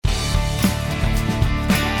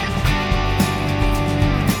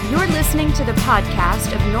listening to the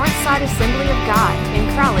podcast of Northside Assembly of God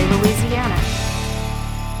in Crowley, Louisiana.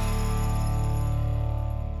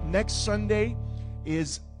 Next Sunday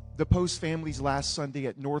is the Post family's last Sunday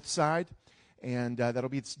at Northside, and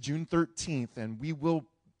it's June 13th, and we will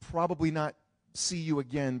probably not see you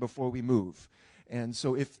again before we move. And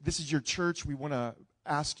so if this is your church, we want to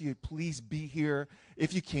ask you, please be here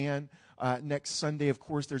if you can. Next Sunday, of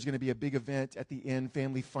course, there's going to be a big event at the end,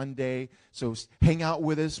 Family Fun Day. So hang out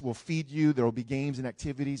with us. We'll feed you. There will be games and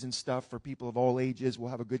activities and stuff for people of all ages.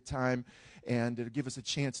 We'll have a good time, and it'll give us a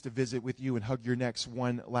chance to visit with you and hug your necks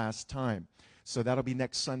one last time. So that'll be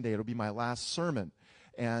next Sunday. It'll be my last sermon.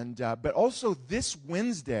 And but also this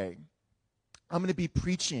Wednesday, I'm going to be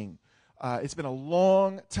preaching. It's been a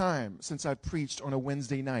long time since I've preached on a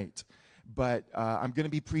Wednesday night, but I'm going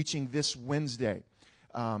to be preaching this Wednesday.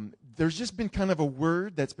 There's just been kind of a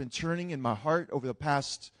word that's been churning in my heart over the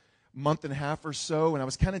past month and a half or so, and I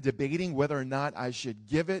was kind of debating whether or not I should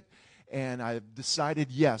give it, and I've decided,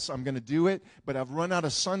 yes, I'm going to do it, but I've run out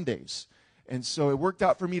of Sundays. And so it worked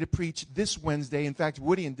out for me to preach this Wednesday. In fact,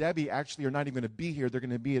 Woody and Debbie actually are not even going to be here. They're going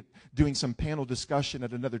to be doing some panel discussion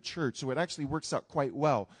at another church. So it actually works out quite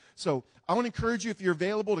well. So I want to encourage you, if you're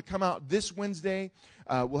available, to come out this Wednesday.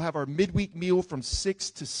 We'll have our midweek meal from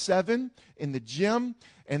 6 to 7 in the gym.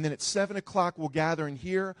 And then at 7 o'clock, we'll gather in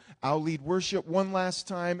here. I'll lead worship one last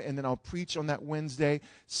time, and then I'll preach on that Wednesday.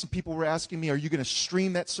 Some people were asking me, are you going to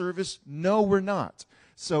stream that service? No, we're not.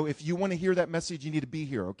 So if you want to hear that message, you need to be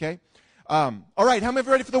here, okay? All right, how many of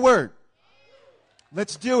you ready for the word?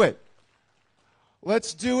 Let's do it.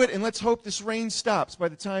 Let's do it, and let's hope this rain stops by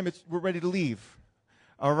the time we're ready to leave.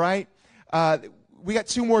 All right? We got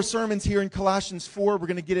 2 more sermons here in Colossians 4. We're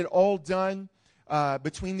going to get it all done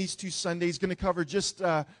between these 2 Sundays. Going to cover just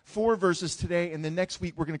 4 verses today, and then next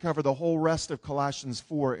week we're going to cover the whole rest of Colossians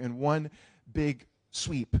 4 in one big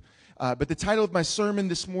sweep. But the title of my sermon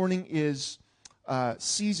this morning is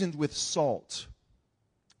Seasoned with Salt.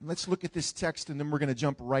 Let's look at this text, and then we're going to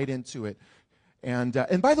jump right into it. And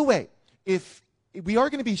by the way, if we are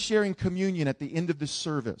going to be sharing communion at the end of the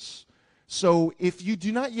service, so if you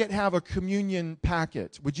do not yet have a communion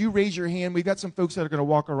packet, would you raise your hand? We've got some folks that are going to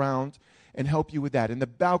walk around and help you with that. In the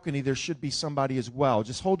balcony, there should be somebody as well.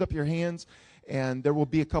 Just hold up your hands, and there will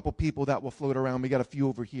be a couple people that will float around. We got a few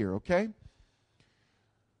over here, okay?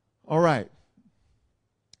 All right.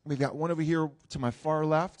 We've got one over here to my far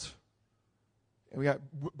left. And we got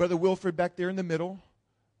Brother Wilfred back there in the middle.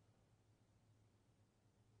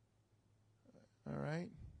 All right.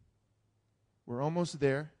 We're almost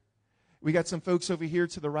there. We got some folks over here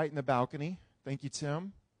to the right in the balcony. Thank you,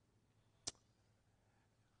 Tim.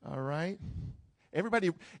 All right.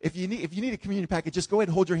 Everybody, if you need a communion packet, just go ahead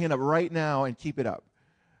and hold your hand up right now and keep it up.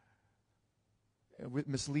 With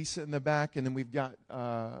Miss Lisa in the back, and then we've got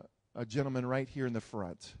a gentleman right here in the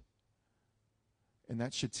front. And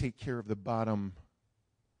that should take care of the bottom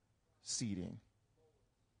seating.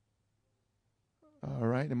 All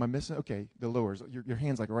right. Am I missing? Okay, the lowers. Your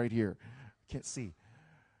hand's like right here. Can't see.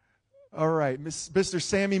 All right. Mr.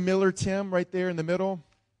 Sammy Miller, Tim, right there in the middle.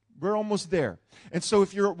 We're almost there. And so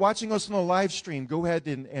if you're watching us on a live stream, go ahead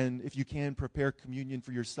and if you can, prepare communion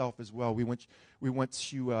for yourself as well. We want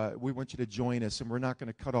you to join us, and we're not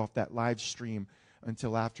going to cut off that live stream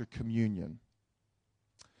until after communion.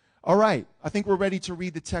 All right, I think we're ready to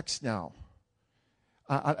read the text now.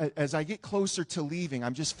 As I get closer to leaving,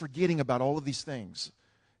 I'm just forgetting about all of these things,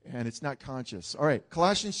 and it's not conscious. All right,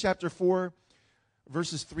 Colossians chapter 4,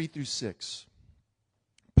 verses 3 through 6.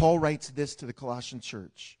 Paul writes this to the Colossian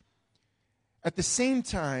church. At the same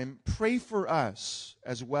time, pray for us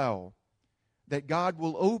as well, that God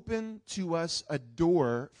will open to us a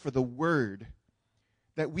door for the word,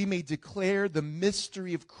 that we may declare the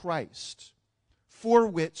mystery of Christ, for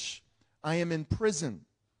which I am in prison,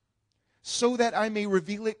 so that I may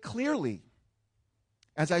reveal it clearly,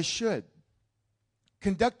 as I should.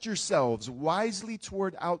 Conduct yourselves wisely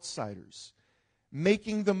toward outsiders,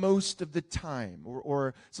 making the most of the time,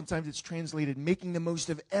 or sometimes it's translated, making the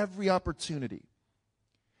most of every opportunity.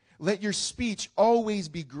 Let your speech always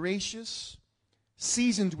be gracious,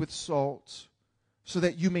 seasoned with salt, so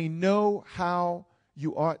that you may know how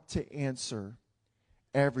you ought to answer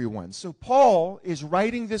everyone. So Paul is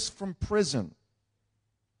writing this from prison,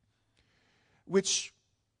 which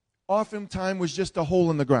oftentimes was just a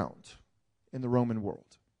hole in the ground in the Roman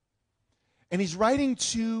world. And he's writing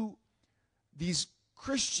to these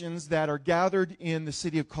Christians that are gathered in the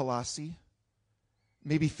city of Colossae,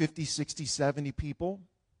 maybe 50, 60, 70 people.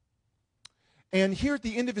 And here at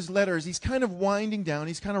the end of his letters, he's kind of winding down,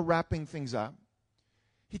 he's kind of wrapping things up.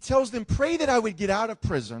 He tells them, pray that I would get out of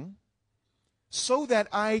prison so that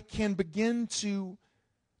I can begin to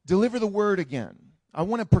deliver the word again. I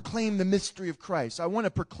want to proclaim the mystery of Christ. I want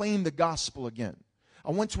to proclaim the gospel again.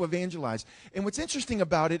 I want to evangelize. And what's interesting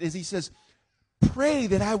about it is he says, pray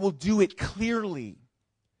that I will do it clearly,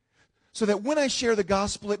 so that when I share the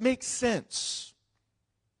gospel, it makes sense.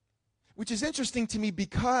 Which is interesting to me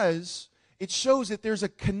because it shows that there's a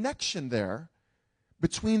connection there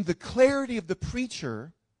between the clarity of the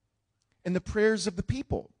preacher and the prayers of the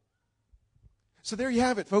people. So there you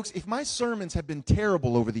have it, folks. If my sermons have been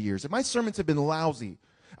terrible over the years, if my sermons have been lousy,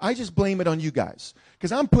 I just blame it on you guys.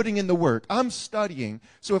 Because I'm putting in the work. I'm studying.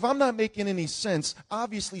 So if I'm not making any sense,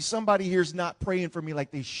 obviously somebody here is not praying for me like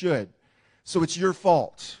they should. So it's your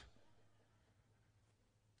fault.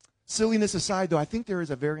 Silliness aside, though, I think there is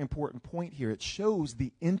a very important point here. It shows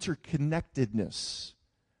the interconnectedness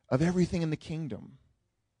of everything in the kingdom.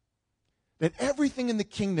 That everything in the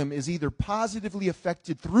kingdom is either positively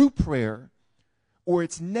affected through prayer or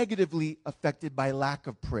it's negatively affected by lack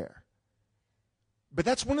of prayer. But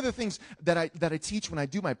that's one of the things that I teach when I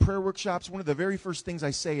do my prayer workshops. One of the very first things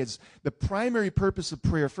I say is the primary purpose of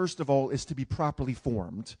prayer, first of all, is to be properly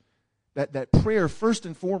formed. That prayer, first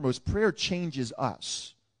and foremost, prayer changes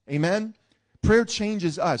us. Amen? Prayer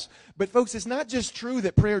changes us. But folks, it's not just true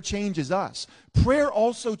that prayer changes us. Prayer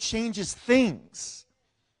also changes things.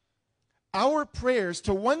 Our prayers,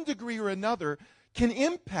 to one degree or another, can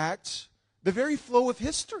impact the very flow of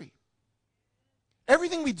history.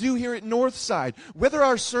 Everything we do here at Northside, whether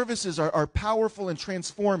our services are powerful and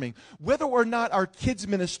transforming, whether or not our kids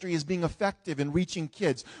ministry is being effective in reaching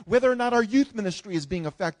kids, whether or not our youth ministry is being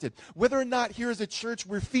affected, whether or not here as a church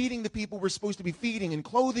we're feeding the people we're supposed to be feeding and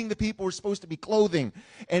clothing the people we're supposed to be clothing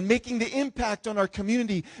and making the impact on our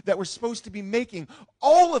community that we're supposed to be making,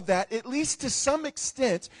 all of that, at least to some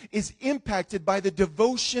extent, is impacted by the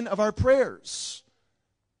devotion of our prayers.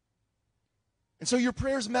 And so your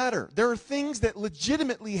prayers matter. There are things that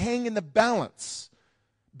legitimately hang in the balance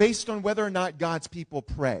based on whether or not God's people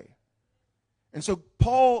pray. And so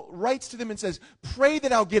Paul writes to them and says, pray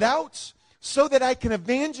that I'll get out so that I can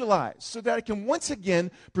evangelize, so that I can once again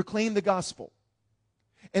proclaim the gospel.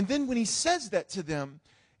 And then when he says that to them,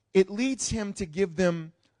 it leads him to give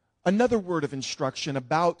them another word of instruction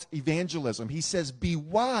about evangelism. He says, be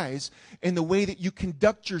wise in the way that you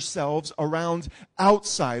conduct yourselves around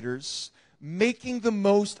outsiders, making the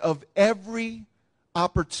most of every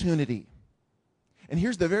opportunity. And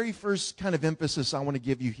here's the very first kind of emphasis I want to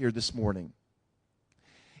give you here this morning.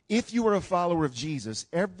 If you are a follower of Jesus,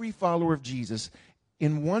 every follower of Jesus,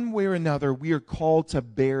 in one way or another, we are called to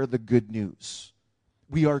bear the good news.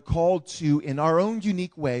 We are called to, in our own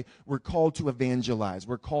unique way, we're called to evangelize.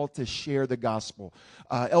 We're called to share the gospel.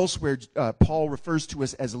 Elsewhere, Paul refers to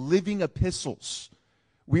us as living epistles.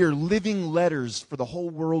 We are living letters for the whole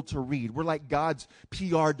world to read. We're like God's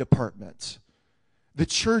PR department. The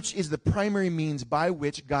church is the primary means by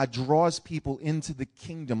which God draws people into the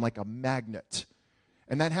kingdom like a magnet.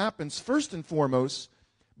 And that happens first and foremost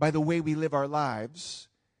by the way we live our lives.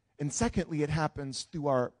 And secondly, it happens through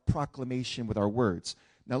our proclamation with our words.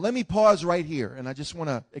 Now let me pause right here, and I just want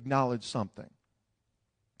to acknowledge something.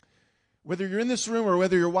 Whether you're in this room or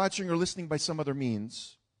whether you're watching or listening by some other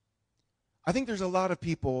means, I think there's a lot of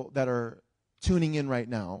people that are tuning in right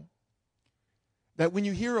now that when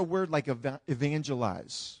you hear a word like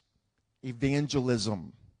evangelize,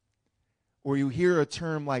 evangelism, or you hear a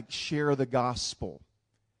term like share the gospel,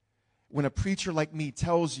 when a preacher like me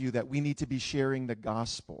tells you that we need to be sharing the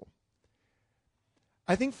gospel,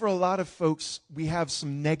 I think for a lot of folks, we have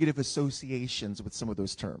some negative associations with some of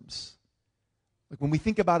those terms. Like when we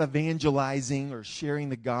think about evangelizing or sharing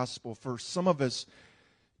the gospel, for some of us,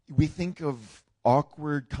 we think of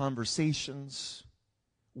awkward conversations,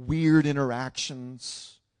 weird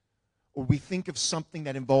interactions, or we think of something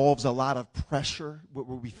that involves a lot of pressure, where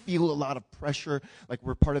we feel a lot of pressure, like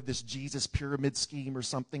we're part of this Jesus pyramid scheme or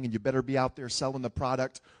something, and you better be out there selling the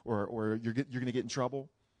product or you're going to get in trouble.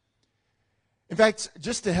 In fact,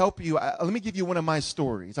 just to help you, let me give you one of my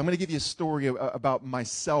stories. I'm going to give you a story about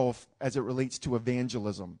myself as it relates to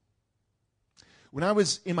evangelism. When I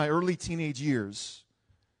was in my early teenage years,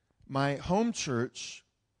 my home church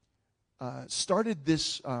started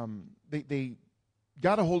this, they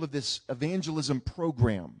got a hold of this evangelism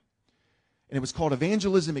program. And it was called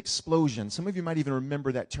Evangelism Explosion. Some of you might even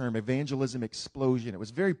remember that term, Evangelism Explosion. It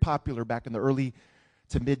was very popular back in the early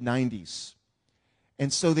to mid-90s.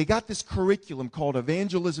 And so they got this curriculum called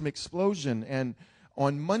Evangelism Explosion. And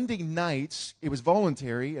on Monday nights, it was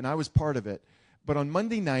voluntary, and I was part of it. But on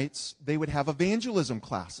Monday nights, they would have evangelism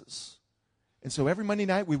classes. And so every Monday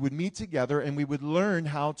night we would meet together and we would learn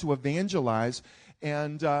how to evangelize.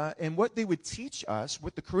 And what they would teach us,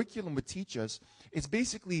 what the curriculum would teach us, is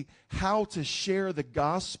basically how to share the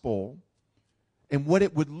gospel and what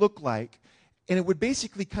it would look like. And it would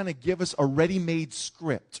basically kind of give us a ready-made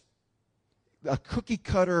script, a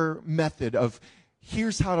cookie-cutter method of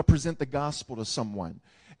here's how to present the gospel to someone.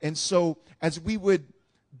 And so as we would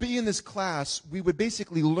be in this class, we would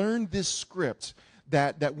basically learn this script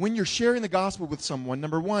that when you're sharing the gospel with someone,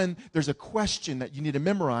 number one, there's a question that you need to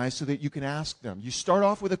memorize so that you can ask them. You start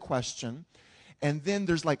off with a question, and then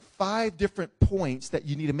there's like 5 different points that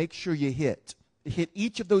you need to make sure you hit. Hit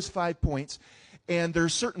each of those 5 points, and there are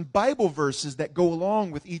certain Bible verses that go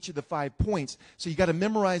along with each of the 5 points. So you got to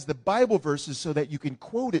memorize the Bible verses so that you can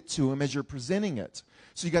quote it to them as you're presenting it.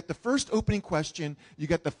 So you got the first opening question, you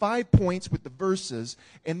got the 5 points with the verses,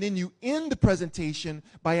 and then you end the presentation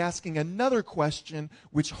by asking another question,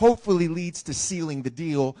 which hopefully leads to sealing the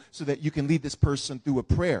deal so that you can lead this person through a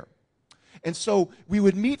prayer. And so we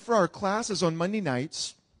would meet for our classes on Monday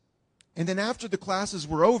nights, and then after the classes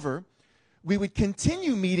were over, we would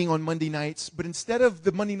continue meeting on Monday nights, but instead of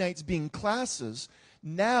the Monday nights being classes,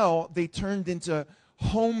 now they turned into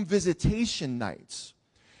home visitation nights.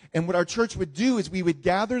 And what our church would do is we would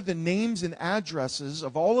gather the names and addresses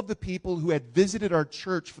of all of the people who had visited our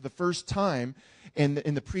church for the first time in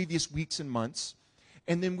the previous weeks and months.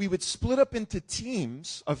 And then we would split up into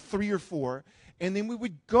teams of 3 or 4, and then we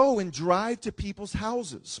would go and drive to people's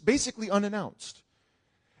houses, basically unannounced.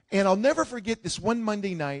 And I'll never forget this one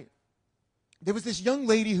Monday night. There was this young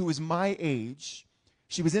lady who was my age.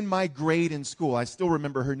 She was in my grade in school. I still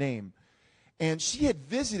remember her name. And she had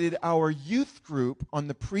visited our youth group on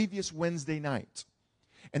the previous Wednesday night.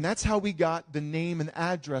 And that's how we got the name and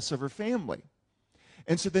address of her family.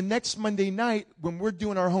 And so the next Monday night, when we're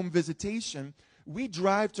doing our home visitation, we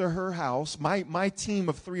drive to her house, my team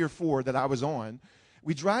of 3 or 4 that I was on,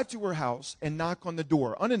 we drive to her house and knock on the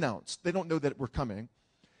door, unannounced. They don't know that we're coming.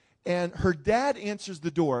 And her dad answers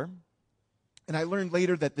the door, and I learned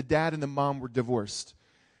later that the dad and the mom were divorced.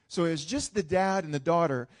 So it was just the dad and the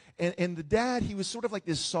daughter. And the dad, he was sort of like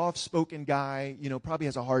this soft-spoken guy, probably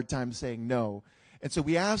has a hard time saying no. And so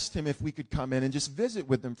we asked him if we could come in and just visit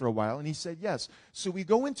with him for a while, and he said yes. So we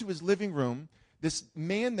go into his living room, this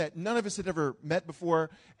man that none of us had ever met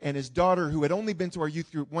before, and his daughter who had only been to our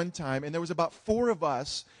youth group one time, and there was about 4 of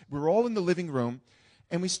us. We were all in the living room,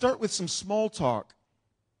 and we start with some small talk.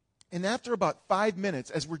 And after about 5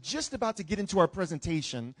 minutes, as we're just about to get into our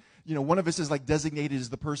presentation, one of us is like designated as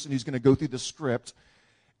the person who's going to go through the script.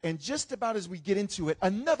 And just about as we get into it,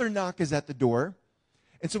 another knock is at the door.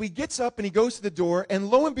 And so he gets up and he goes to the door. And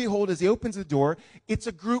lo and behold, as he opens the door, it's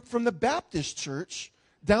a group from the Baptist church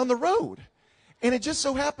down the road. And it just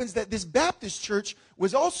so happens that this Baptist church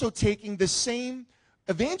was also taking the same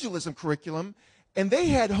evangelism curriculum. And they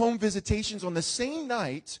had home visitations on the same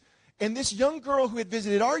night. And this young girl who had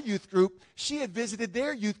visited our youth group, she had visited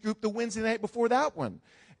their youth group the Wednesday night before that one.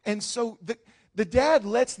 And so the dad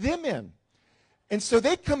lets them in. And so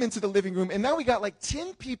they come into the living room, and now we got like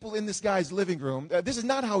 10 people in this guy's living room. This is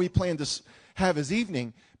not how he planned to have his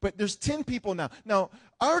evening, but there's 10 people now. Now,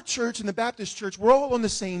 our church and the Baptist church, we're all on the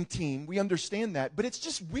same team. We understand that, but it's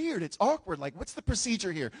just weird. It's awkward. Like, what's the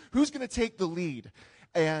procedure here? Who's going to take the lead?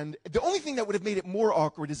 And the only thing that would have made it more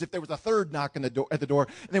awkward is if there was a third knock at the door,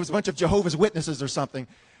 and there was a bunch of Jehovah's Witnesses or something.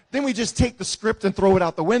 Then we just take the script and throw it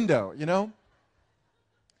out the window,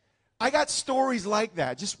 I got stories like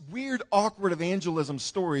that, just weird, awkward evangelism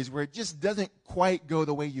stories where it just doesn't quite go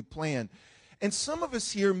the way you plan. And some of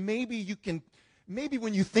us here, maybe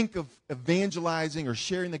when you think of evangelizing or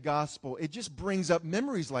sharing the gospel, it just brings up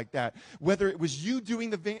memories like that. Whether it was you doing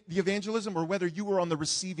the evangelism or whether you were on the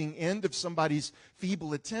receiving end of somebody's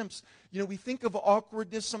feeble attempts. We think of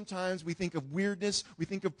awkwardness sometimes. We think of weirdness. We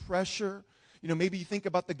think of pressure. Maybe you think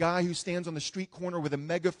about the guy who stands on the street corner with a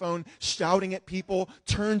megaphone shouting at people,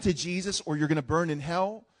 turn to Jesus or you're going to burn in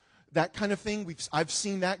hell. That kind of thing. I've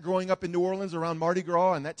seen that growing up in New Orleans around Mardi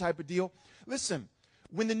Gras and that type of deal. Listen,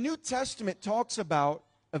 when the New Testament talks about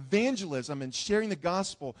evangelism and sharing the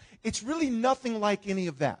gospel, it's really nothing like any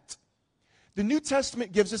of that. The New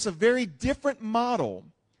Testament gives us a very different model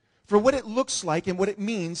for what it looks like and what it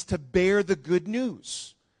means to bear the good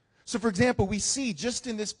news. So, for example, we see just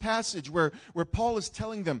in this passage where Paul is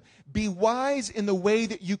telling them, be wise in the way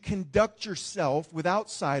that you conduct yourself with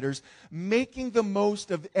outsiders, making the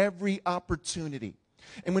most of every opportunity.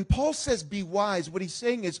 And when Paul says be wise, what he's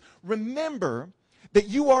saying is, remember that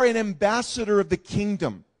you are an ambassador of the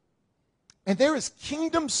kingdom. And there is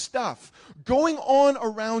kingdom stuff going on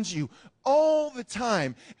around you all the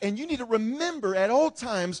time. And you need to remember at all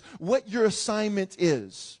times what your assignment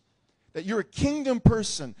is. that you're a kingdom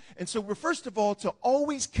person. And so we're, first of all, to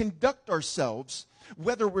always conduct ourselves,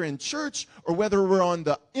 whether we're in church or whether we're on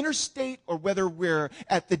the interstate or whether we're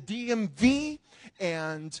at the DMV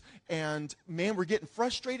and man, we're getting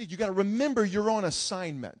frustrated. You got to remember you're on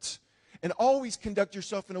assignment. And always conduct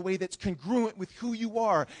yourself in a way that's congruent with who you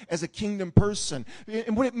are as a kingdom person.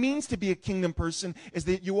 And what it means to be a kingdom person is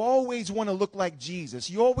that you always want to look like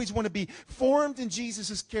Jesus. You always want to be formed in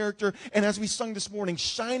Jesus' character. And as we sung this morning,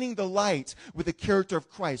 shining the light with the character of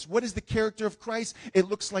Christ. What is the character of Christ? It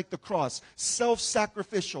looks like the cross.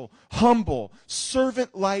 Self-sacrificial, humble,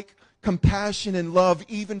 servant-like, compassion and love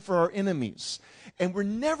even for our enemies. And we're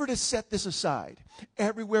never to set this aside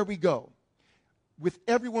everywhere we go. With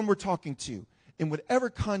everyone we're talking to, in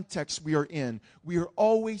whatever context we are in, we are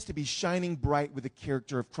always to be shining bright with the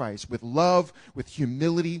character of Christ, with love, with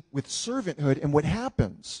humility, with servanthood. And what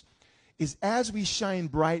happens is as we shine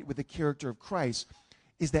bright with the character of Christ,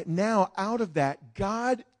 is that now out of that,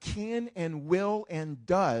 God can and will and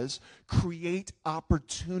does create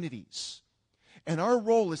opportunities. And our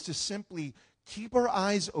role is to simply keep our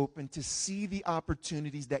eyes open to see the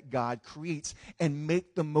opportunities that God creates and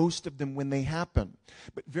make the most of them when they happen.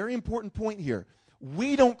 But very important point here,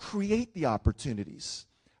 we don't create the opportunities.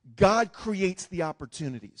 God creates the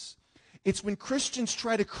opportunities. It's when Christians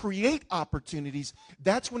try to create opportunities,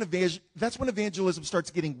 that's when evangelism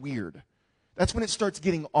starts getting weird. That's when it starts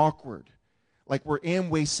getting awkward, like we're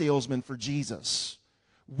Amway salesmen for Jesus.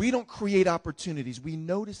 We don't create opportunities. We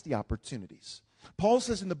notice the opportunities. Paul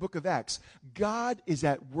says in the book of Acts, God is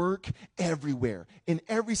at work everywhere, in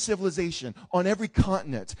every civilization, on every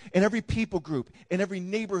continent, in every people group, in every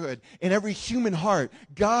neighborhood, in every human heart.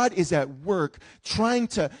 God is at work trying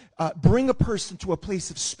to bring a person to a place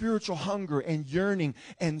of spiritual hunger and yearning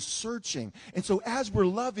and searching. And so as we're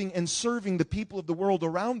loving and serving the people of the world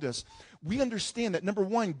around us, we understand that, number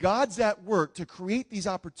one, God's at work to create these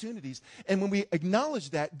opportunities. And when we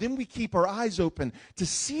acknowledge that, then we keep our eyes open to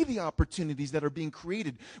see the opportunities that are being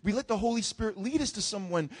created. We let the Holy Spirit lead us to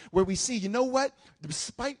someone where we see, you know what?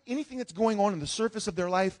 Despite anything that's going on the surface of their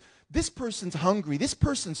life, this person's hungry, this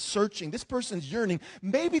person's searching, this person's yearning.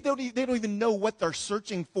 Maybe they don't even know what they're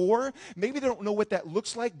searching for. Maybe they don't know what that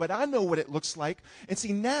looks like, but I know what it looks like. And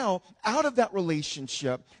see, now, out of that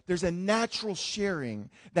relationship, there's a natural sharing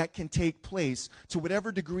that can take place to whatever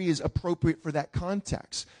degree is appropriate for that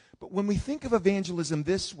context. But when we think of evangelism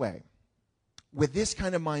this way, with this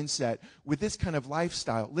kind of mindset, with this kind of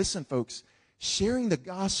lifestyle, listen, folks, sharing the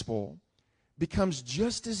gospel becomes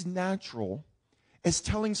just as natural as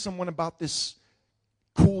telling someone about this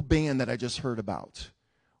cool band that I just heard about,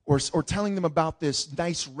 or telling them about this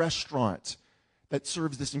nice restaurant that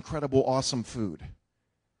serves this incredible, awesome food.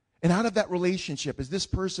 And out of that relationship, as this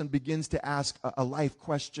person begins to ask a life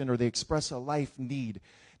question or they express a life need,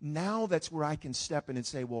 now that's where I can step in and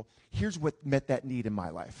say, well, here's what met that need in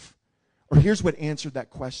my life, or here's what answered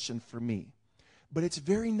that question for me. But it's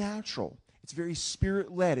very natural. It's very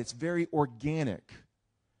spirit-led. It's very organic.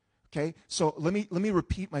 Okay, so let me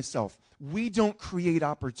repeat myself. We don't create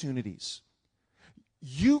opportunities.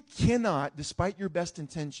 You cannot, despite your best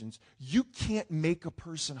intentions, you can't make a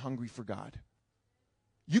person hungry for God.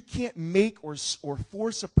 You can't make or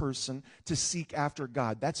force a person to seek after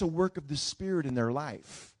God. That's a work of the Spirit in their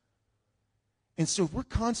life. And so if we're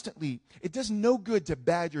constantly, it does no good to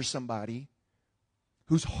badger somebody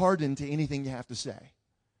who's hardened to anything you have to say.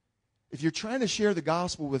 If you're trying to share the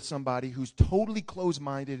gospel with somebody who's totally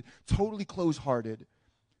closed-minded, totally closed-hearted,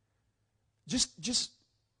 just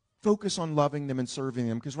focus on loving them and serving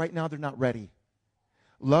them, because right now they're not ready.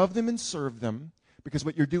 Love them and serve them, because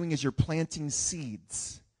what you're doing is you're planting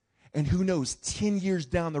seeds. And who knows, 10 years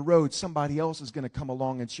down the road, somebody else is going to come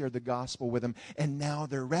along and share the gospel with them, and now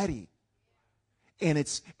they're ready. And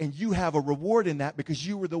you have a reward in that because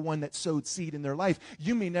you were the one that sowed seed in their life.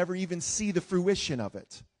 You may never even see the fruition of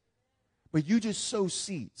it. But you just sow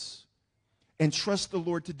seeds and trust the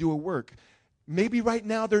Lord to do a work. Maybe right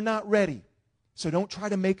now they're not ready, so don't try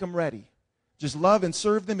to make them ready. Just love and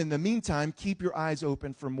serve them. In the meantime, keep your eyes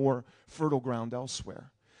open for more fertile ground elsewhere.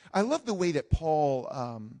 I love the way that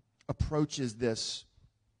Paul approaches this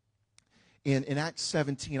in Acts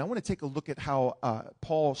 17. I want to take a look at how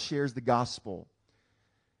Paul shares the gospel.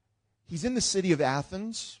 He's in the city of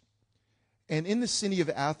Athens. And in the city of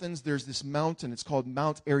Athens, there's this mountain. It's called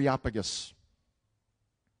Mount Areopagus.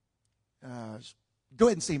 Go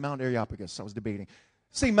ahead and say Mount Areopagus. I was debating.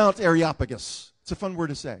 Say Mount Areopagus. It's a fun word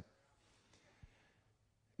to say.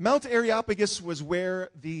 Mount Areopagus was where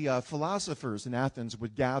the philosophers in Athens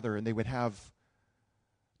would gather, and they would have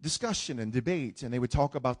discussion and debate, and they would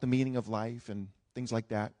talk about the meaning of life and things like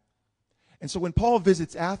that. And so when Paul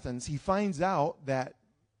visits Athens, he finds out that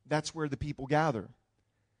that's where the people gather.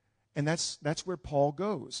 And that's where Paul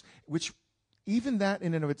goes, which even that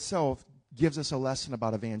in and of itself gives us a lesson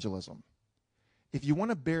about evangelism. If you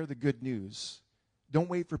want to bear the good news, don't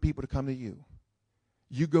wait for people to come to you.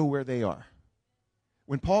 You go where they are.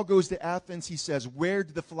 When Paul goes to Athens, he says, where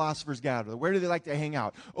do the philosophers gather? Where do they like to hang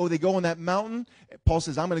out? Oh, they go on that mountain? Paul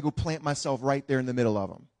says, I'm going to go plant myself right there in the middle of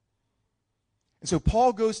them. And so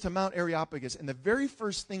Paul goes to Mount Areopagus, and the very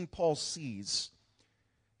first thing Paul sees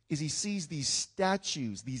is he sees these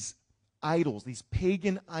statues, these idols, these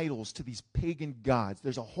pagan idols to these pagan gods.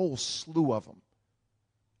 There's a whole slew of them.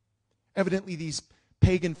 Evidently, these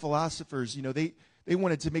pagan philosophers, they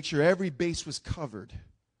wanted to make sure every base was covered.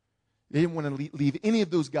 They didn't want to leave any of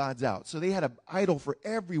those gods out. So they had an idol for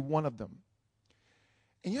every one of them.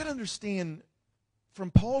 And you got to understand,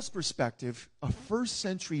 from Paul's perspective, a first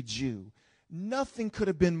century Jew, nothing could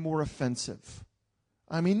have been more offensive.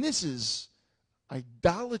 I mean, this is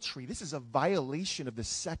idolatry. This is a violation of the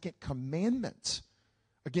second commandment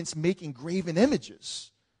against making graven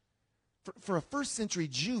images. For a first century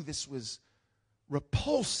Jew, this was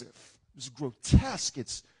repulsive. It was grotesque.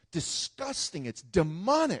 It's disgusting. It's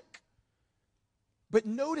demonic. But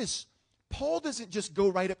notice, Paul doesn't just go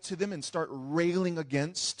right up to them and start railing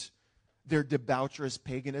against their debaucherous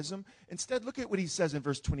paganism. Instead, look at what he says in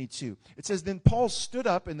verse 22. It says, then Paul stood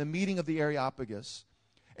up in the meeting of the Areopagus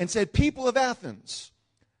and said, people of Athens,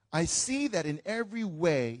 I see that in every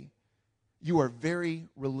way you are very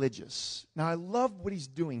religious. Now, I love what he's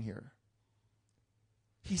doing here.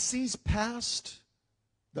 He sees past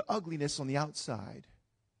the ugliness on the outside.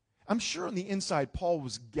 I'm sure on the inside, Paul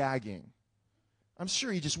was gagging. I'm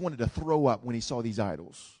sure he just wanted to throw up when he saw these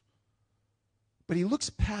idols. But he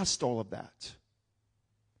looks past all of that.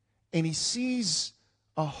 And he sees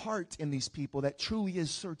a heart in these people that truly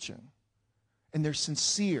is searching. And they're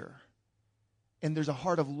sincere. And there's a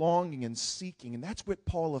heart of longing and seeking. And that's what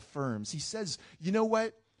Paul affirms. He says, you know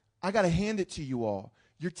what? I got to hand it to you all.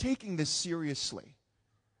 You're taking this seriously.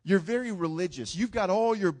 You're very religious. You've got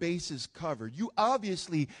all your bases covered. You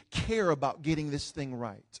obviously care about getting this thing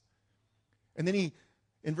right. And then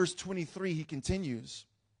in verse 23, he continues.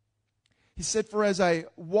 He said, for as I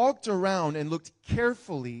walked around and looked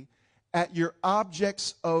carefully at your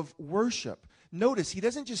objects of worship. Notice, he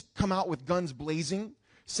doesn't just come out with guns blazing,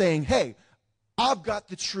 saying, hey, I've got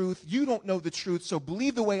the truth. You don't know the truth, so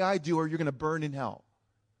believe the way I do or you're going to burn in hell.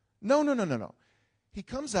 No. He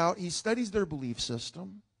comes out, he studies their belief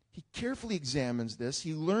system. He carefully examines this.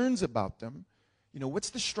 He learns about them. What's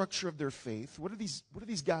the structure of their faith? What are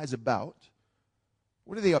these guys about?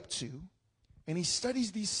 What are they up to? And he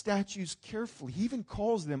studies these statues carefully. He even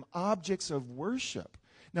calls them objects of worship.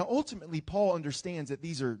 Now, ultimately, Paul understands that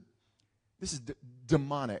this is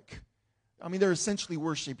demonic. I mean, they're essentially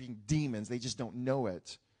worshiping demons. They just don't know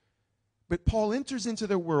it. But Paul enters into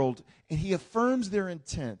their world, and he affirms their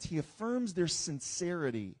intent. He affirms their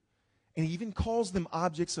sincerity. And he even calls them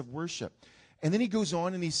objects of worship. And then he goes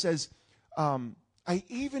on and he says, I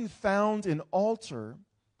even found an altar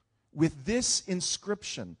with this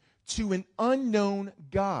inscription, to an unknown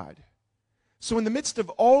God. So in the midst of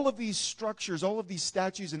all of these structures, all of these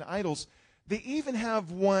statues and idols, they even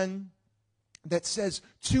have one that says,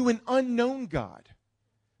 to an unknown God.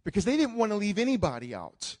 Because they didn't want to leave anybody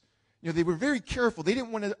out. They were very careful. They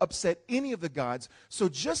didn't want to upset any of the gods. So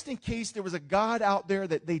just in case there was a God out there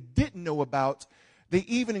that they didn't know about, they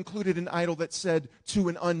even included an idol that said, to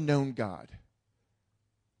an unknown God.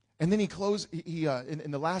 And then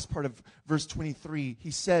in the last part of verse 23,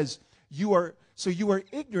 he says, you are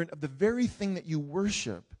ignorant of the very thing that you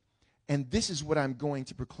worship, and this is what I'm going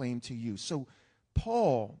to proclaim to you. So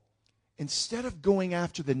Paul, instead of going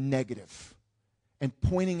after the negative and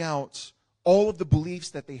pointing out all of the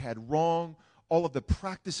beliefs that they had wrong, all of the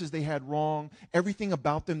practices they had wrong, everything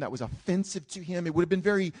about them that was offensive to him. It would have been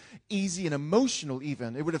very easy and emotional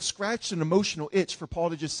even. It would have scratched an emotional itch for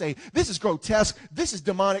Paul to just say, this is grotesque, this is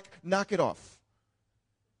demonic, knock it off.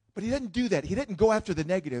 But he doesn't do that. He didn't go after the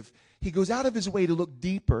negative. He goes out of his way to look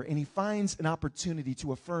deeper, and he finds an opportunity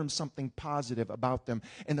to affirm something positive about them.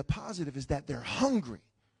 And the positive is that they're hungry.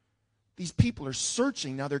 These people are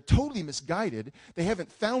searching. Now, they're totally misguided. They haven't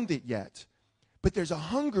found it yet. But there's a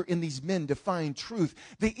hunger in these men to find truth.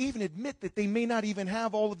 They even admit that they may not even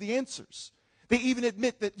have all of the answers. They even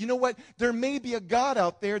admit that, you know what, there may be a God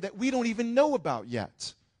out there that we don't even know about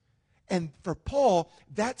yet. And for Paul,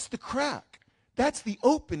 that's the crack. That's the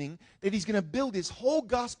opening that he's going to build his whole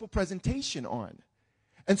gospel presentation on.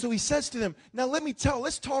 And so he says to them, now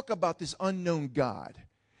let's talk about this unknown God.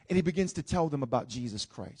 And he begins to tell them about Jesus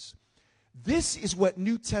Christ. This is what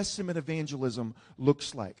New Testament evangelism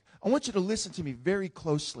looks like. I want you to listen to me very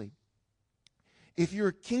closely. If you're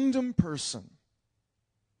a kingdom person,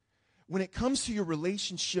 when it comes to your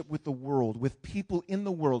relationship with the world, with people in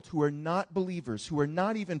the world who are not believers, who are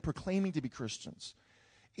not even proclaiming to be Christians,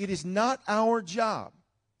 it is not our job,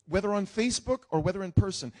 whether on Facebook or whether in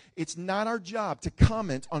person, it's not our job to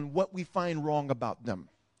comment on what we find wrong about them.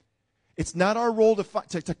 It's not our role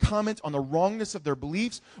to comment on the wrongness of their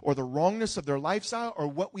beliefs or the wrongness of their lifestyle or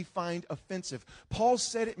what we find offensive. Paul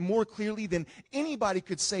said it more clearly than anybody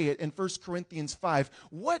could say it in 1 Corinthians 5.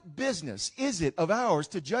 What business is it of ours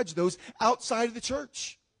to judge those outside of the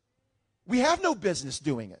church? We have no business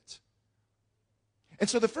doing it. And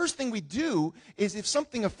so the first thing we do is if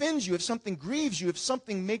something offends you, if something grieves you, if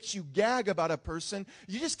something makes you gag about a person,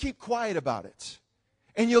 you just keep quiet about it.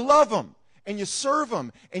 And you love them. And you serve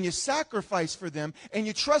them, and you sacrifice for them, and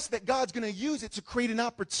you trust that God's going to use it to create an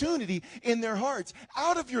opportunity in their hearts.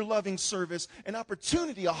 Out of your loving service, an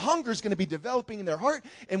opportunity, a hunger is going to be developing in their heart,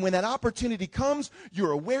 and when that opportunity comes,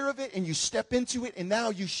 you're aware of it, and you step into it, and now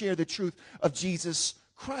you share the truth of Jesus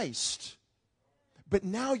Christ. But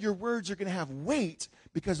now your words are going to have weight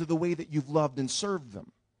because of the way that you've loved and served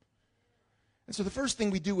them. And so the first thing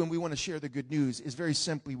we do when we want to share the good news is very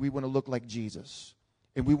simply we want to look like Jesus.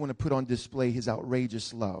 And we want to put on display his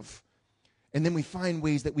outrageous love. And then we find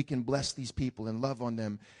ways that we can bless these people and love on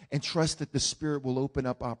them and trust that the Spirit will open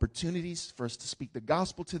up opportunities for us to speak the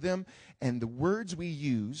gospel to them. And the words we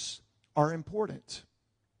use are important.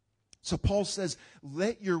 So Paul says,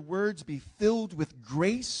 let your words be filled with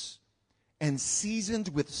grace and seasoned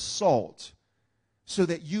with salt so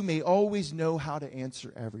that you may always know how to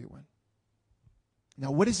answer everyone.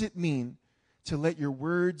 Now, what does it mean to let your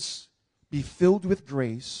words be filled with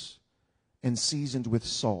grace and seasoned with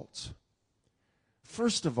salt?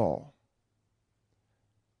 First of all,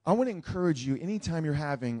 I want to encourage you, anytime you're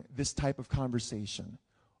having this type of conversation,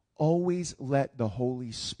 always let the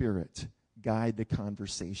Holy Spirit guide the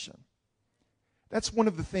conversation. That's one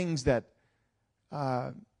of the things that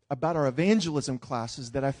about our evangelism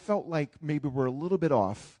classes that I felt like maybe we're a little bit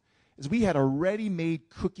off, is we had a ready-made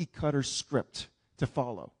cookie-cutter script to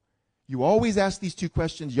follow. You always ask these two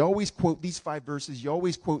questions. You always quote these 5 verses. You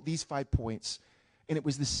always quote these 5 points. And it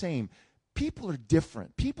was the same. People are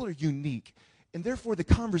different. People are unique. And therefore, the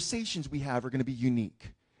conversations we have are going to be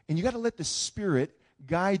unique. And you got to let the Spirit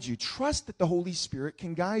guide you. Trust that the Holy Spirit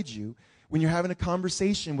can guide you when you're having a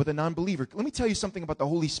conversation with a non-believer. Let me tell you something about the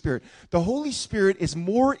Holy Spirit. The Holy Spirit is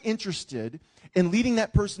more interested in leading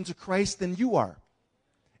that person to Christ than you are.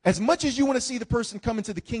 As much as you want to see the person come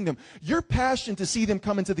into the kingdom, your passion to see them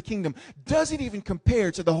come into the kingdom doesn't even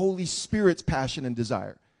compare to the Holy Spirit's passion and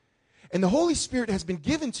desire. And the Holy Spirit has been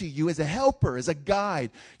given to you as a helper, as a guide.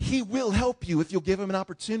 He will help you if you'll give him an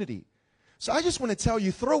opportunity. So I just want to tell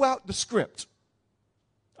you, throw out the script.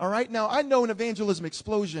 All right? Now, I know in Evangelism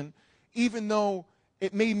Explosion, even though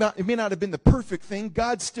it may not have been the perfect thing,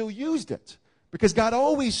 God still used it. Because God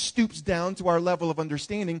always stoops down to our level of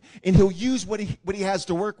understanding, and he'll use what he has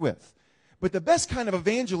to work with. But the best kind of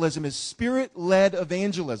evangelism is Spirit-led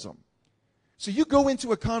evangelism. So you go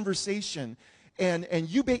into a conversation, and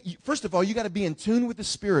first of all, you got to be in tune with the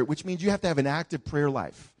Spirit, which means you have to have an active prayer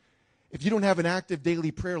life. If you don't have an active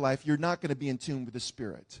daily prayer life, you're not going to be in tune with the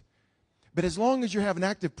Spirit. But as long as you have an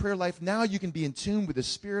active prayer life, now you can be in tune with the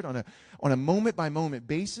Spirit on a moment-by-moment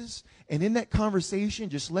basis. And in that conversation,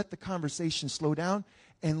 just let the conversation slow down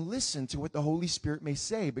and listen to what the Holy Spirit may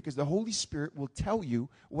say, because the Holy Spirit will tell you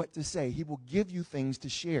what to say. He will give you things to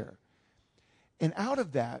share. And out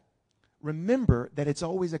of that, remember that it's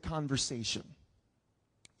always a conversation.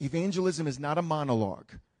 Evangelism is not a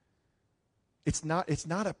monologue. It's not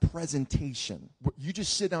a presentation. You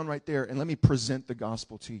just sit down right there and let me present the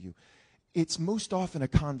gospel to you. It's most often a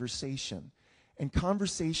conversation. And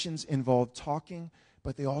conversations involve talking,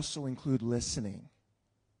 but they also include listening.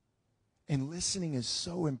 And listening is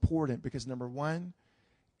so important because, number one,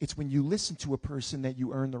 it's when you listen to a person that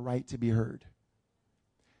you earn the right to be heard.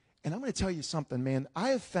 And I'm going to tell you something, man.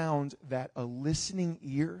 I have found that a listening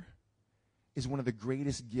ear is one of the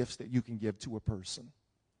greatest gifts that you can give to a person.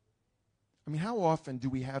 I mean, how often do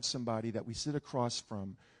we have somebody that we sit across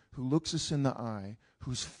from who looks us in the eye,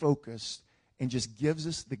 who's focused, and just gives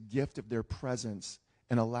us the gift of their presence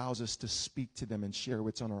and allows us to speak to them and share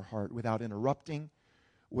what's on our heart without interrupting,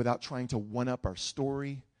 without trying to one-up our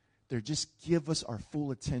story. They just give us our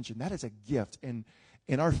full attention. That is a gift. And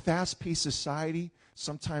in our fast-paced society,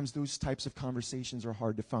 sometimes those types of conversations are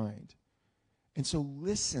hard to find. And so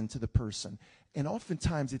listen to the person. And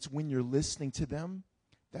oftentimes it's when you're listening to them,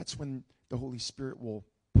 that's when the Holy Spirit will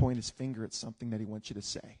point his finger at something that he wants you to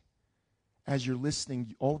say. as you're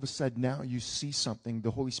listening, all of a sudden now you see something.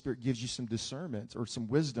 The Holy Spirit gives you some discernment or some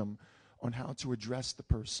wisdom on how to address the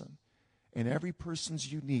person. And every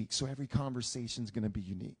person's unique, so every conversation is going to be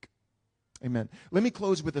unique. Amen. Let me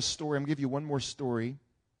close with a story. I'm going to give you one more story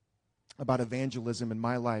about evangelism in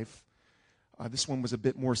my life. This one was a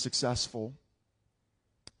bit more successful.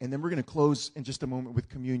 And then we're going to close in just a moment with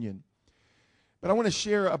communion. But I want to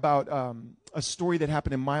share about a story that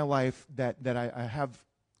happened in my life that I have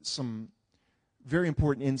some very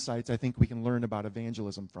important insights I think we can learn about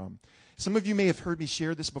evangelism from. Some of you may have heard me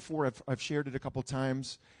share this before. I've shared it a couple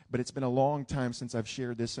times, but it's been a long time since I've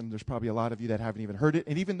shared this, and there's probably a lot of you that haven't even heard it.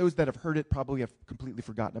 And even those that have heard it probably have completely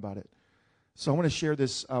forgotten about it. So I want to share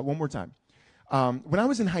this one more time. When I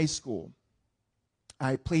was in high school,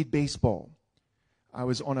 I played baseball. I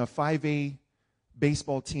was on a 5A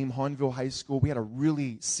baseball team, Hahnville High School. We had a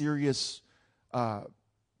really serious,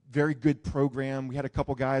 very good program. We had a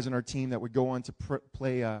couple guys on our team that would go on to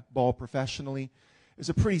play ball professionally. It was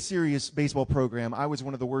a pretty serious baseball program. I was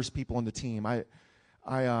one of the worst people on the team. I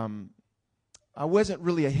wasn't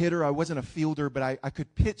really a hitter. I wasn't a fielder, but I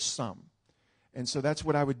could pitch some. And so that's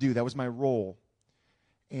what I would do. That was my role.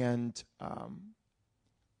 And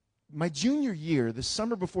my junior year, the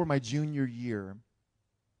summer before my junior year,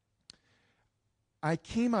 I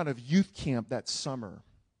came out of youth camp that summer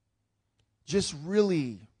just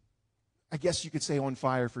really, I guess you could say, on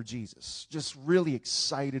fire for Jesus. Just really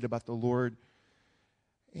excited about the Lord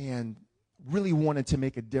and really wanted to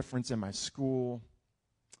make a difference in my school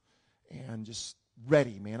and just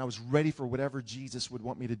ready, man. I was ready for whatever Jesus would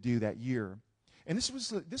want me to do that year. And this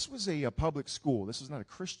was a public school. This was not a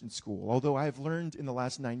Christian school, although I have learned in the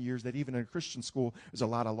last 9 years that even in a Christian school, there's a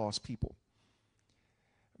lot of lost people.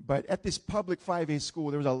 But at this public 5A school,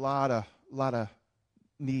 there was a lot of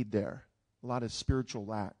need there, a lot of spiritual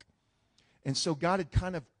lack. And so God had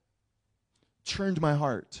kind of turned my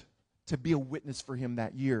heart to be a witness for him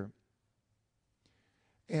that year.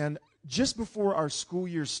 And just before our school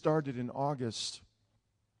year started in August,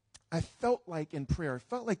 I felt like in prayer, I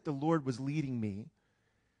felt like the Lord was leading me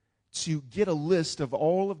to get a list of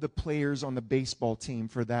all of the players on the baseball team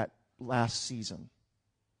for that last season.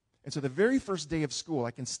 And so the very first day of school,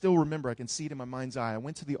 I can still remember, I can see it in my mind's eye. I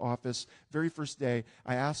went to the office, very first day,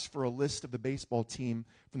 I asked for a list of the baseball team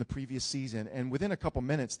from the previous season. And within a couple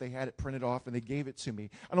minutes, they had it printed off and they gave it to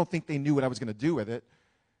me. I don't think they knew what I was going to do with it.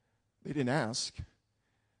 They didn't ask.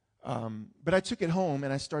 But I took it home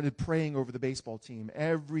and I started praying over the baseball team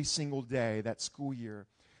every single day that school year.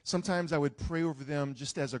 Sometimes I would pray over them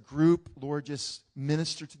just as a group. Lord, just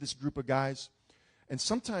minister to this group of guys. And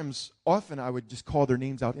often I would just call their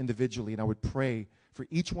names out individually and I would pray for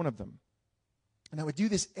each one of them. And I would do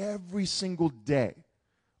this every single day.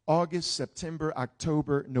 August, September,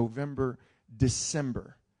 October, November,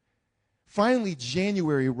 December. Finally,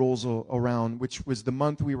 January rolls around, which was the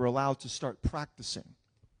month we were allowed to start practicing.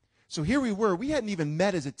 So here we were. We hadn't even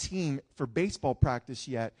met as a team for baseball practice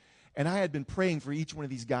yet. And I had been praying for each one of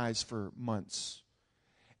these guys for months.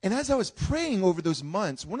 And as I was praying over those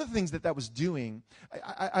months, one of the things that was doing,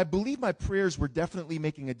 I believe my prayers were definitely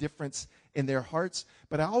making a difference in their hearts,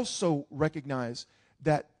 but I also recognize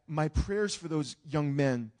that my prayers for those young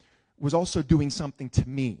men was also doing something to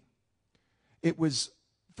me. It was,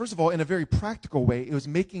 first of all, in a very practical way, it was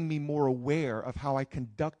making me more aware of how I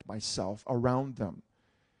conduct myself around them.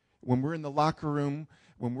 When we're in the locker room,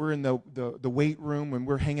 when we're in the weight room, when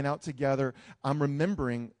we're hanging out together, I'm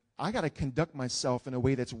remembering I got to conduct myself in a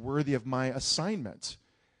way that's worthy of my assignment.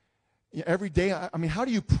 Every day, I mean, how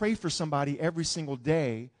do you pray for somebody every single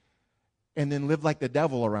day and then live like the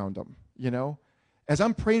devil around them, you know? As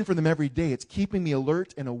I'm praying for them every day, it's keeping me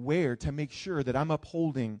alert and aware to make sure that I'm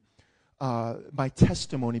upholding my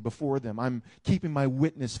testimony before them. I'm keeping my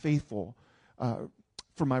witness faithful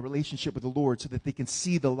for my relationship with the Lord so that they can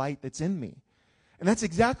see the light that's in me. And that's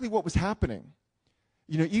exactly what was happening.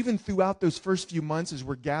 You know, even throughout those first few months as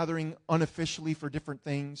we're gathering unofficially for different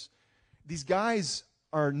things, these guys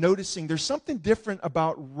are noticing there's something different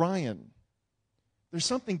about Ryan. There's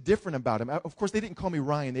something different about him. Of course, they didn't call me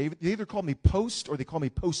Ryan. They either called me Post or they called me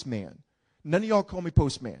Postman. None of y'all call me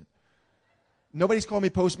Postman. Nobody's called me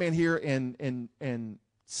Postman here in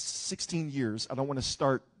 16 years. I don't want to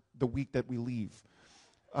start the week that we leave.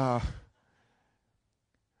 But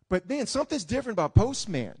man, something's different about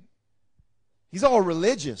Postman. He's all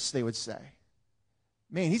religious, they would say.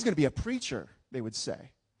 Man, he's going to be a preacher, they would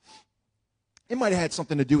say. It might have had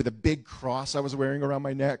something to do with a big cross I was wearing around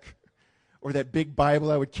my neck or that big Bible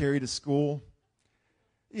I would carry to school.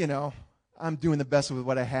 You know, I'm doing the best with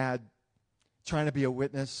what I had, trying to be a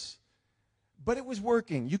witness. But it was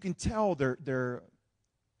working. You can tell their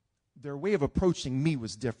their way of approaching me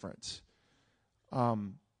was different.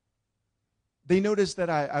 They noticed that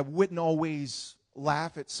I wouldn't always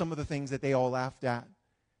laugh at some of the things that they all laughed at.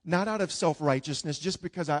 Not out of self-righteousness, just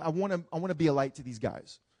because I want to be a light to these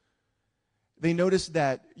guys. They noticed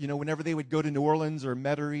that, whenever they would go to New Orleans or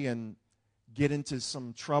Metairie and get into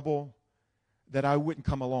some trouble, that I wouldn't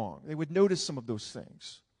come along. They would notice some of those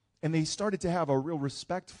things. And they started to have a real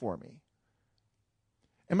respect for me.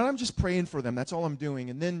 And I'm just praying for them. That's all I'm doing.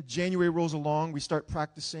 And then January rolls along. We start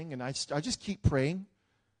practicing, and I just keep praying.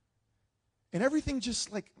 And everything just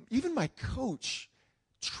even my coach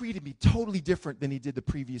treated me totally different than he did the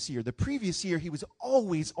previous year. The previous year, he was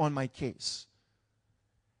always on my case.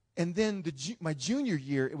 And then my junior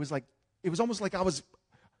year, it was almost like I was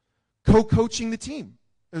co-coaching the team.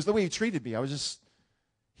 It was the way he treated me.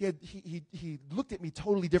 He looked at me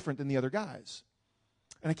totally different than the other guys.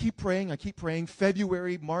 And I keep praying.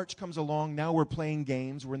 February, March comes along. Now we're playing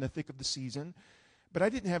games. We're in the thick of the season. But I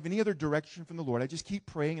didn't have any other direction from the Lord. I just keep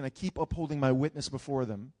praying, and I keep upholding my witness before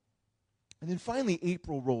them. And then finally,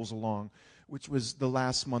 April rolls along, which was the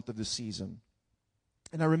last month of the season.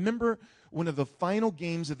 And I remember one of the final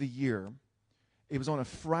games of the year. It was on a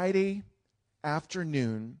Friday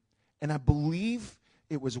afternoon, and I believe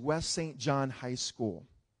it was West St. John High School.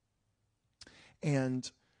 And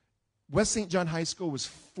West St. John High School was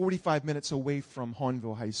 45 minutes away from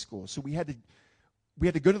Hahnville High School. So we had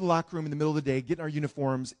to go to the locker room in the middle of the day, get in our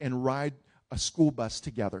uniforms, and ride a school bus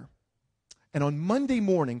together. And on Monday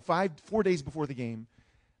morning, 4 days before the game,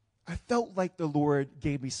 I felt like the Lord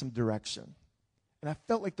gave me some direction. And I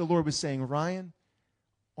felt like the Lord was saying, Ryan,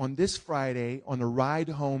 on this Friday, on the ride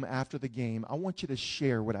home after the game, I want you to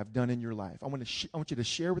share what I've done in your life. I want you to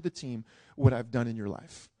share with the team what I've done in your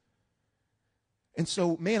life. And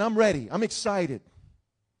so, man, I'm ready. I'm excited.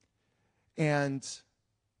 And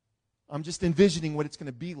I'm just envisioning what it's going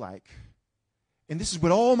to be like. And this is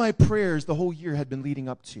what all my prayers the whole year had been leading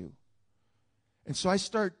up to. And so I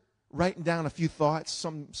start writing down a few thoughts,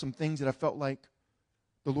 some things that I felt like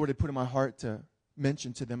the Lord had put in my heart to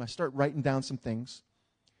mention to them. I start writing down some things.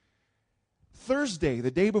 Thursday,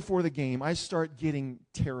 the day before the game, I start getting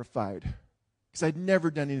terrified because I'd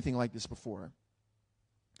never done anything like this before.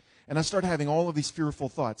 And I start having all of these fearful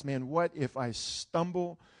thoughts. Man, what if I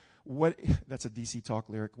stumble? That's a DC Talk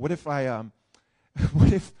lyric. What if I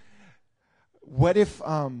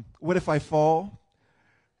I fall?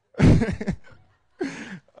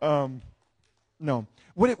 No.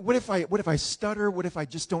 What if I stutter? What if I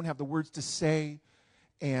just don't have the words to say?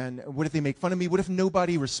 And what if they make fun of me? What if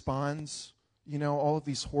nobody responds? All of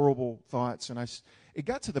these horrible thoughts. And it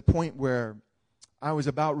got to the point where I was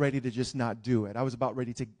about ready to just not do it. I was about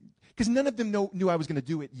ready to, because none of them knew I was going to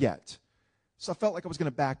do it yet. So I felt like I was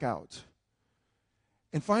going to back out.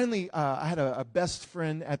 And finally, I had a best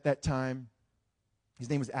friend at that time. His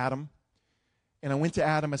name was Adam. And I went to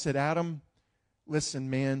Adam. I said, Adam, listen,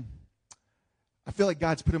 man, I feel like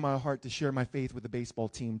God's put in my heart to share my faith with the baseball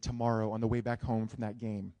team tomorrow on the way back home from that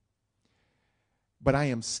game. But I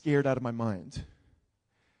am scared out of my mind.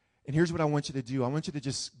 And here's what I want you to do. I want you to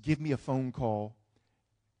just give me a phone call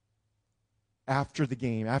after the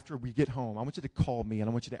game, after we get home. I want you to call me, and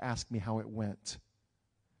I want you to ask me how it went.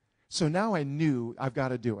 So now I knew I've got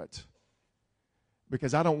to do it.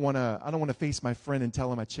 Because I don't want to face my friend and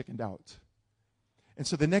tell him I chickened out. And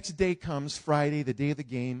so the next day comes, Friday, the day of the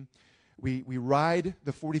game. We ride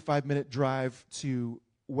the 45-minute drive to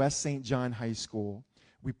West St. John High School.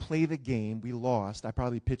 We play the game. We lost. I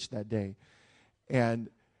probably pitched that day. And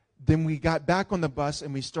then we got back on the bus,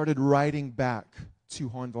 and we started riding back to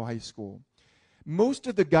Hahnville High School. Most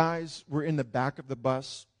of the guys were in the back of the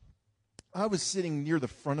bus. I was sitting near the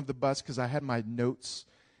front of the bus because I had my notes,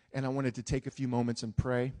 and I wanted to take a few moments and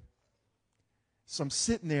pray. So I'm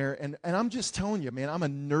sitting there, and I'm just telling you, man, I'm a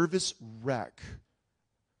nervous wreck.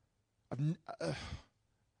 I'm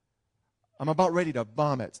about ready to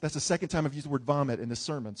vomit. That's the second time I've used the word vomit in this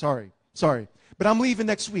sermon. Sorry. But I'm leaving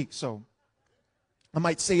next week, so I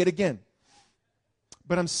might say it again.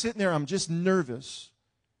 But I'm sitting there, I'm just nervous.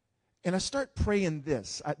 And I start praying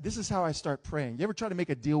this. This is how I start praying. You ever try to make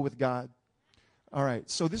a deal with God? All right,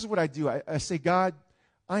 so this is what I do. I say, God,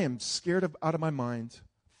 I am scared out of my mind,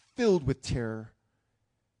 filled with terror.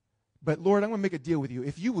 But Lord, I'm going to make a deal with you.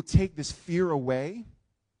 If you will take this fear away,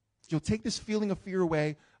 if you'll take this feeling of fear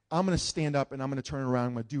away, I'm going to stand up and I'm going to turn around and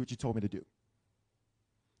I'm going to do what you told me to do.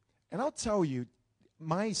 And I'll tell you,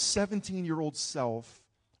 my 17-year-old self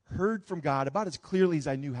heard from God about as clearly as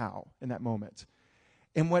I knew how in that moment.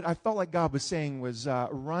 And what I felt like God was saying was,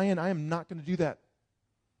 Ryan, I am not going to do that.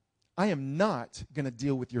 I am not going to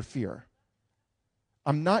deal with your fear.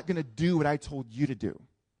 I'm not going to do what I told you to do.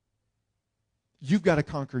 you've got to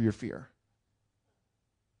conquer your fear.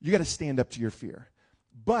 You got to stand up to your fear.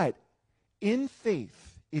 But in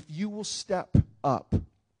faith, if you will step up,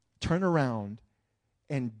 turn around,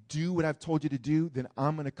 and do what I've told you to do, then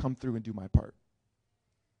I'm going to come through and do my part.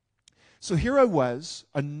 So here I was,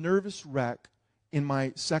 a nervous wreck in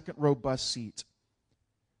my second row bus seat.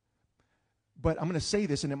 But I'm going to say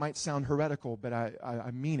this, and it might sound heretical, but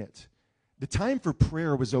I mean it. The time for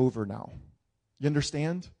prayer was over now. You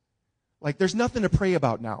understand? Like, there's nothing to pray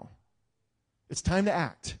about now. It's time to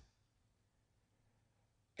act.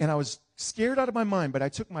 And I was scared out of my mind, but I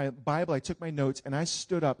took my Bible, I took my notes, and I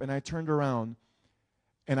stood up, and I turned around,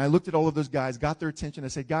 and I looked at all of those guys, got their attention. I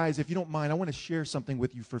said, guys, if you don't mind, I want to share something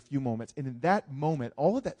with you for a few moments. And in that moment,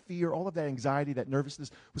 all of that fear, all of that anxiety, that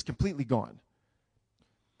nervousness was completely gone.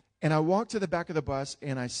 And I walked to the back of the bus,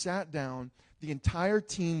 and I sat down. The entire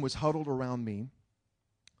team was huddled around me.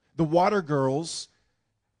 The water girls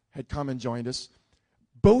had come and joined us.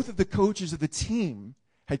 Both of the coaches of the team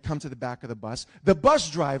had come to the back of the bus. The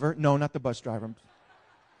bus driver, no, not the bus driver.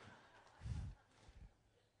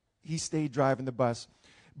 He stayed driving the bus.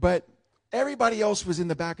 But everybody else was in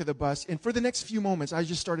the back of the bus. And for the next few moments, I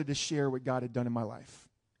just started to share what God had done in my life.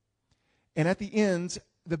 And at the end,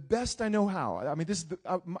 the best I know how. I mean, this is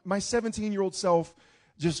my 17-year-old self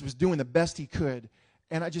just was doing the best he could.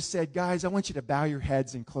 And I just said, guys, I want you to bow your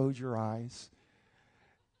heads and close your eyes.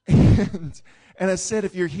 And I said,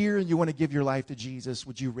 if you're here and you want to give your life to Jesus,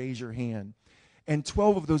 would you raise your hand? And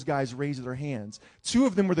 12 of those guys raised their hands. 2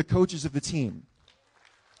 of them were the coaches of the team.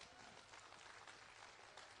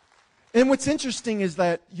 And what's interesting is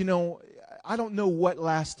that, I don't know what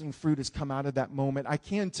lasting fruit has come out of that moment. I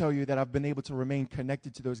can tell you that I've been able to remain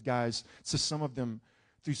connected to those guys, to some of them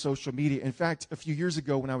through social media. In fact, a few years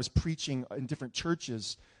ago when I was preaching in different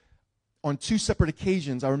churches, on 2 separate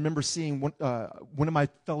occasions, I remember seeing one of my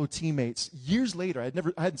fellow teammates. Years later, I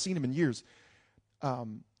hadn't seen him in years.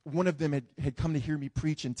 One of them had come to hear me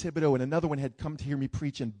preach in Thibodaux, and another one had come to hear me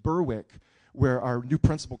preach in Berwick, where our new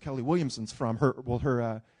principal, Kelly Williamson's from.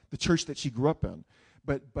 The church that she grew up in.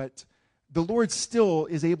 But the Lord still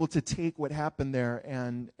is able to take what happened there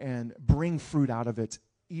and bring fruit out of it,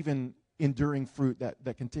 even enduring fruit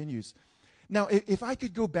that continues. Now, if I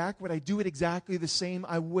could go back, would I do it exactly the same?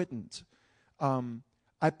 I wouldn't.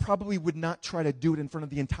 I probably would not try to do it in front of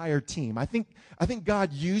the entire team. I think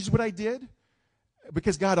God used what I did,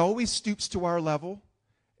 because God always stoops to our level,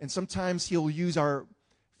 and sometimes He'll use our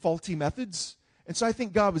faulty methods. And so I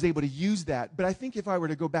think God was able to use that. But I think if I were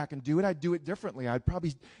to go back and do it, I'd do it differently. I'd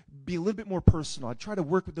probably be a little bit more personal. I'd try to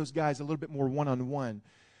work with those guys a little bit more one-on-one.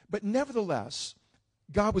 But nevertheless,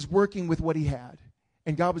 God was working with what He had.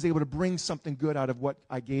 And God was able to bring something good out of what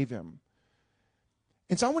I gave Him.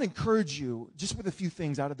 And so I want to encourage you just with a few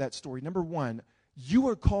things out of that story. Number one, you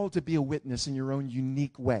are called to be a witness in your own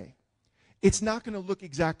unique way. It's not going to look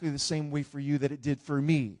exactly the same way for you that it did for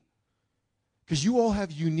me. Because you all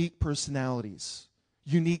have unique personalities,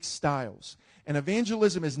 unique styles. And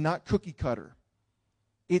evangelism is not cookie cutter.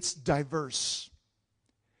 It's diverse.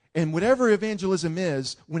 And whatever evangelism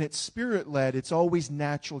is, when it's spirit-led, it's always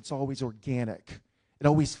natural, it's always organic. It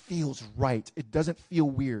always feels right. It doesn't feel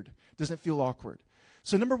weird. It doesn't feel awkward.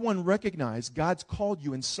 So number one, recognize God's called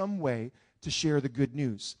you in some way to share the good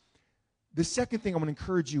news. The second thing I want to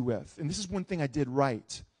encourage you with, and this is one thing I did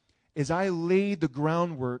right, is I laid the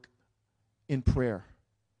groundwork in prayer.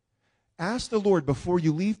 Ask the Lord before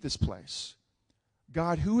you leave this place,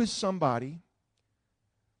 God, who is somebody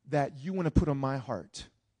that you want to put on my heart?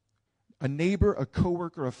 A neighbor, a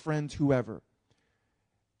coworker, a friend, whoever.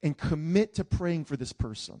 And commit to praying for this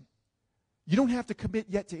person. You don't have to commit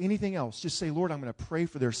yet to anything else. Just say, Lord, I'm going to pray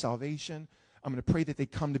for their salvation. I'm going to pray that they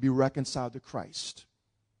come to be reconciled to Christ.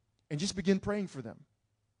 And just begin praying for them.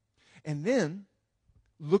 And then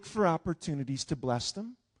look for opportunities to bless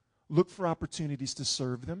them. Look for opportunities to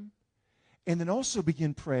serve them. And then also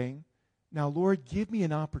begin praying, now, Lord, give me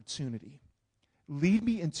an opportunity. Lead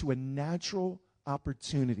me into a natural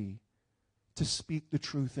opportunity to speak the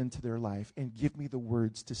truth into their life and give me the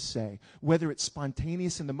words to say. Whether it's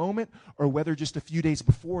spontaneous in the moment or whether just a few days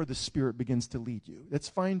before the Spirit begins to lead you. That's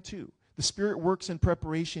fine too. The Spirit works in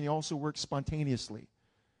preparation. He also works spontaneously.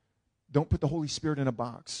 Don't put the Holy Spirit in a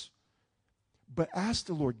box. But ask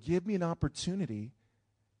the Lord, give me an opportunity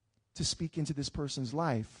to speak into this person's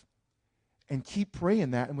life, and keep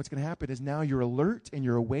praying that. And what's going to happen is now you're alert and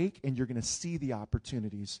you're awake and you're going to see the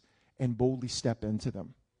opportunities and boldly step into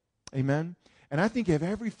them. Amen? And I think if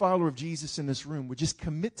every follower of Jesus in this room would just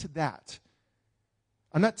commit to that.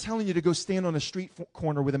 I'm not telling you to go stand on a street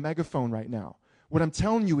corner with a megaphone right now. What I'm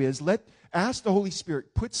telling you is ask the Holy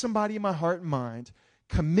Spirit, put somebody in my heart and mind,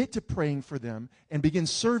 commit to praying for them and begin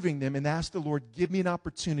serving them and ask the Lord, give me an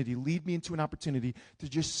opportunity, lead me into an opportunity to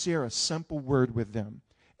just share a simple word with them.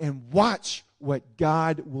 And watch what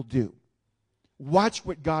God will do. Watch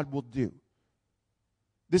what God will do.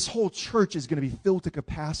 This whole church is going to be filled to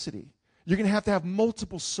capacity. You're going to have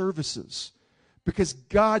multiple services because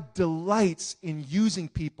God delights in using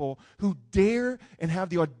people who dare and have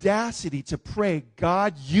the audacity to pray,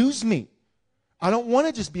 God, use me. I don't want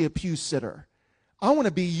to just be a pew sitter. I want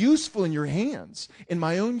to be useful in your hands in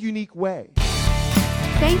my own unique way.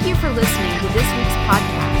 Thank you for listening to this week's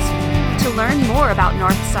podcast. To learn more about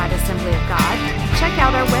Northside Assembly of God, check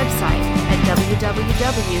out our website at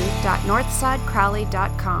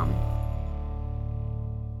www.northsidecrowley.com.